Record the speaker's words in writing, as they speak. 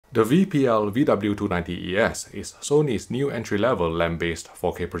The VPL-VW290ES is Sony's new entry-level lamp-based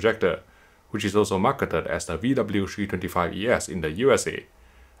 4K projector, which is also marketed as the VW325ES in the USA.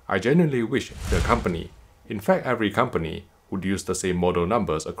 I genuinely wish the company, in fact every company, would use the same model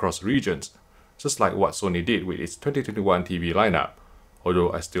numbers across regions, just like what Sony did with its 2021 TV lineup,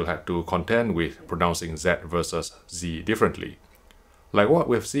 although I still had to contend with pronouncing Z versus Z differently. Like what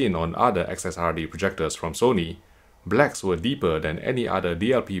we've seen on other XSRD projectors from Sony, blacks were deeper than any other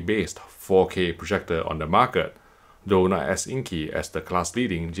DLP-based 4K projector on the market, though not as inky as the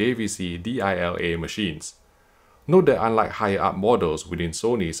class-leading JVC DILA machines. Note that unlike higher-up models within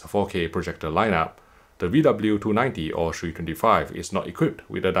Sony's 4K projector lineup, the VW290 or 325 is not equipped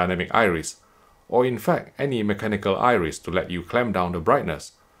with a dynamic iris, or in fact any mechanical iris to let you clamp down the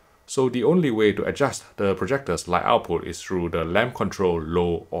brightness, so the only way to adjust the projector's light output is through the lamp control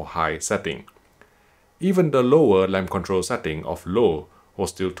low or high setting. Even the lower lamp control setting of low was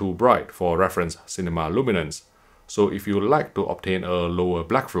still too bright for reference cinema luminance, so if you like to obtain a lower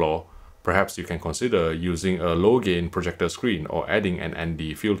black floor, perhaps you can consider using a low-gain projector screen or adding an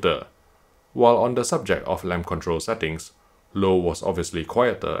ND filter. While on the subject of lamp control settings, low was obviously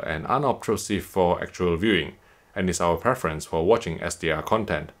quieter and unobtrusive for actual viewing, and is our preference for watching SDR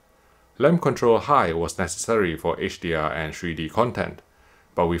content. Lamp control high was necessary for HDR and 3D content,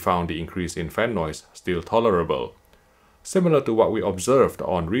 but we found the increase in fan noise still tolerable. Similar to what we observed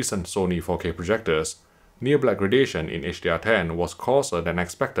on recent Sony 4K projectors, near-black gradation in HDR10 was coarser than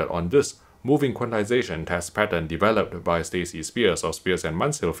expected on this moving quantization test pattern developed by Stacy Spears of Spears &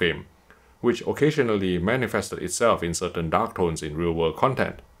 Munsell fame, which occasionally manifested itself in certain dark tones in real-world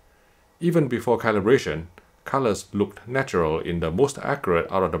content. Even before calibration, colors looked natural in the most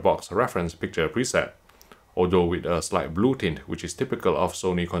accurate out-of-the-box reference picture preset, although with a slight blue tint which is typical of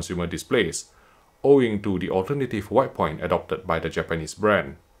Sony consumer displays, owing to the alternative white point adopted by the Japanese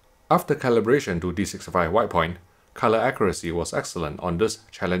brand. After calibration to D65 white point, color accuracy was excellent on this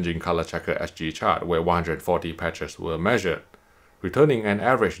challenging color checker SG chart where 140 patches were measured, returning an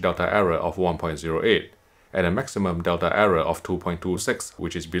average delta error of 1.08 and a maximum delta error of 2.26,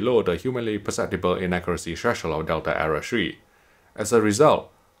 which is below the humanly perceptible inaccuracy threshold of delta error 3. As a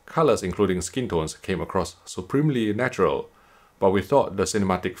result, colors including skin tones came across supremely natural, but we thought the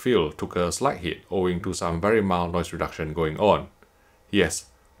cinematic feel took a slight hit owing to some very mild noise reduction going on. Yes,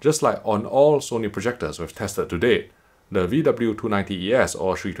 just like on all Sony projectors we've tested to date, the VW290ES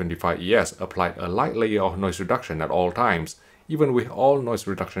or 325ES applied a light layer of noise reduction at all times, even with all noise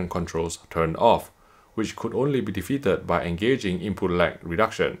reduction controls turned off, which could only be defeated by engaging input lag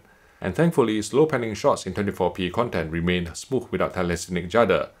reduction. And thankfully, slow panning shots in 24p content remained smooth without telecinic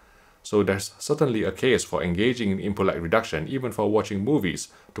judder, so there's certainly a case for engaging in input lag reduction even for watching movies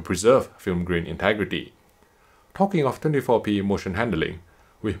to preserve film grain integrity. Talking of 24p motion handling,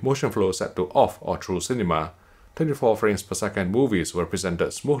 with motion flow set to off or true cinema, 24 frames per second movies were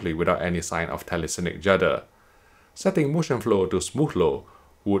presented smoothly without any sign of telecinic judder. Setting motion flow to smooth low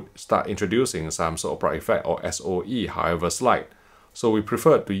would start introducing some soap opera effect or SOE, however slight, so we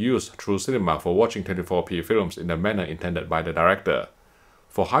preferred to use true cinema for watching 24p films in the manner intended by the director.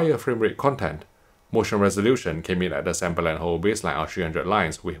 For higher frame rate content, motion resolution came in at the sample and hold baseline of 300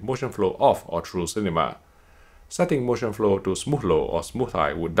 lines with motion flow off or true cinema. Setting motion flow to smooth low or smooth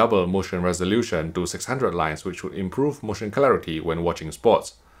high would double motion resolution to 600 lines, which would improve motion clarity when watching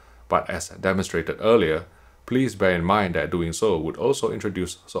sports. But as demonstrated earlier, please bear in mind that doing so would also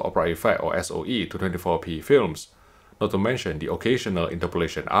introduce soap opera effect or SOE to 24p films, not to mention the occasional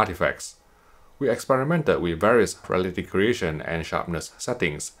interpolation artifacts. We experimented with various reality creation and sharpness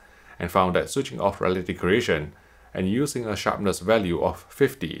settings, and found that switching off reality creation and using a sharpness value of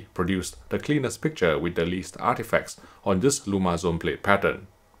 50 produced the cleanest picture with the least artifacts on this Luma zone plate pattern.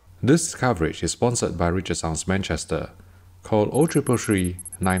 This coverage is sponsored by Richer Sounds Manchester. Call 0333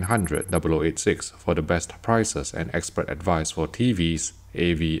 900 0086 for the best prices and expert advice for TVs,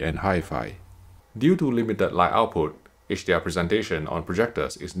 AV and Hi-Fi. Due to limited light output, HDR presentation on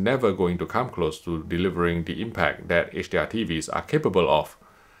projectors is never going to come close to delivering the impact that HDR TVs are capable of,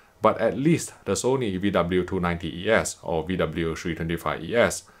 but at least the Sony VW290ES or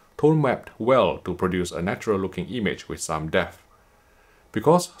VW325ES tone mapped well to produce a natural looking image with some depth.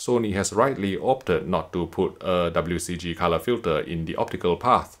 Because Sony has rightly opted not to put a WCG color filter in the optical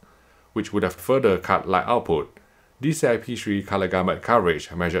path, which would have further cut light output, DCI-P3 color gamut coverage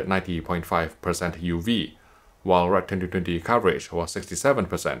measured 90.5% UV, while Red 2020 coverage was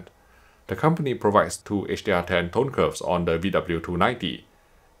 67%. The company provides two HDR10 tone curves on the VW290.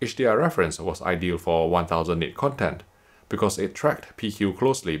 HDR reference was ideal for 1000 nit content, because it tracked PQ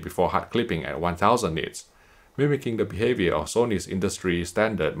closely before hard clipping at 1000 nits, mimicking the behavior of Sony's industry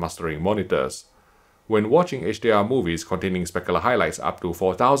standard mastering monitors. When watching HDR movies containing specular highlights up to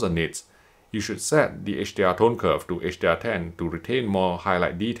 4000 nits, you should set the HDR tone curve to HDR10 to retain more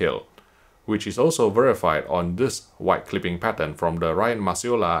highlight detail, which is also verified on this white clipping pattern from the Ryan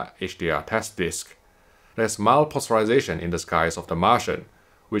Masiola HDR test disc. There's mild posterization in the skies of the Martian,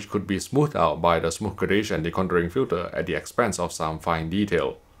 which could be smoothed out by the smooth gradation decontouring filter at the expense of some fine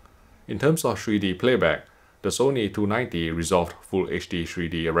detail. In terms of 3D playback, the Sony 290 resolved Full HD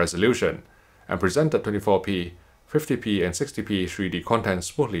 3D resolution and presented 24p, 50p and 60p 3D content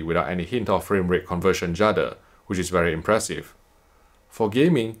smoothly without any hint of frame rate conversion judder, which is very impressive. For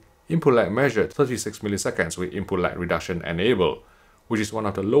gaming, input lag measured 36 milliseconds with input lag reduction enabled, which is one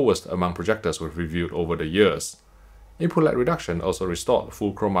of the lowest among projectors we've reviewed over the years. Input lag reduction also restored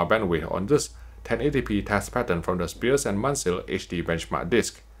full chroma bandwidth on this 1080p test pattern from the Spears and Munsell HD benchmark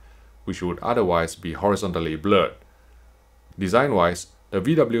disc, which would otherwise be horizontally blurred. Design-wise, the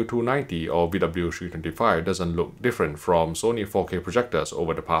VW290 or VW325 doesn't look different from Sony 4K projectors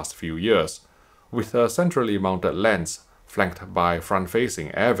over the past few years, with a centrally mounted lens flanked by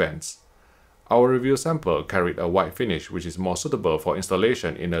front-facing air vents. Our review sample carried a white finish which is more suitable for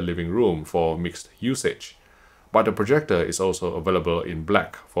installation in a living room for mixed usage, but the projector is also available in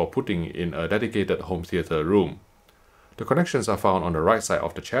black for putting in a dedicated home theater room. The connections are found on the right side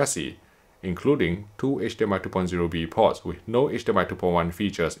of the chassis, including two HDMI 2.0b ports with no HDMI 2.1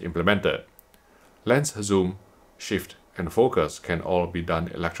 features implemented. Lens zoom, shift, and focus can all be done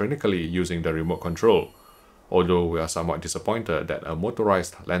electronically using the remote control, although we are somewhat disappointed that a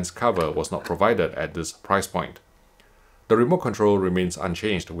motorized lens cover was not provided at this price point. The remote control remains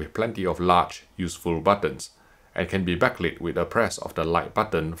unchanged with plenty of large, useful buttons, and can be backlit with a press of the light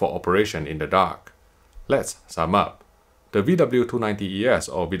button for operation in the dark. Let's sum up. The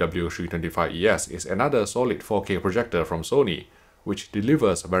VW290ES or VW325ES is another solid 4K projector from Sony, which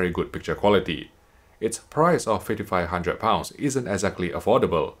delivers very good picture quality. Its price of £5,500 isn't exactly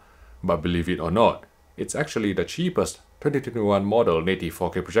affordable, but believe it or not, it's actually the cheapest 2021 model native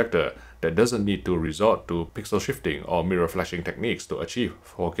 4K projector that doesn't need to resort to pixel shifting or mirror flashing techniques to achieve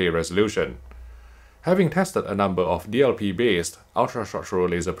 4K resolution. Having tested a number of DLP-based ultra-short-throw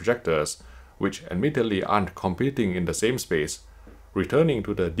laser projectors, which admittedly aren't competing in the same space, returning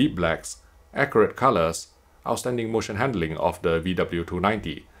to the deep blacks, accurate colors, outstanding motion handling of the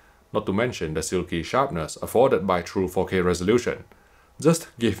VW290, not to mention the silky sharpness afforded by true 4K resolution, just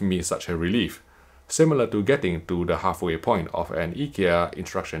gave me such a relief, similar to getting to the halfway point of an IKEA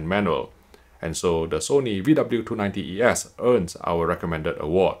instruction manual, and so the Sony VW290ES earns our recommended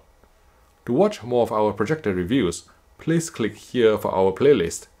award. To watch more of our projector reviews, please click here for our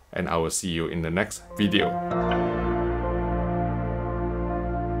playlist, and I will see you in the next video.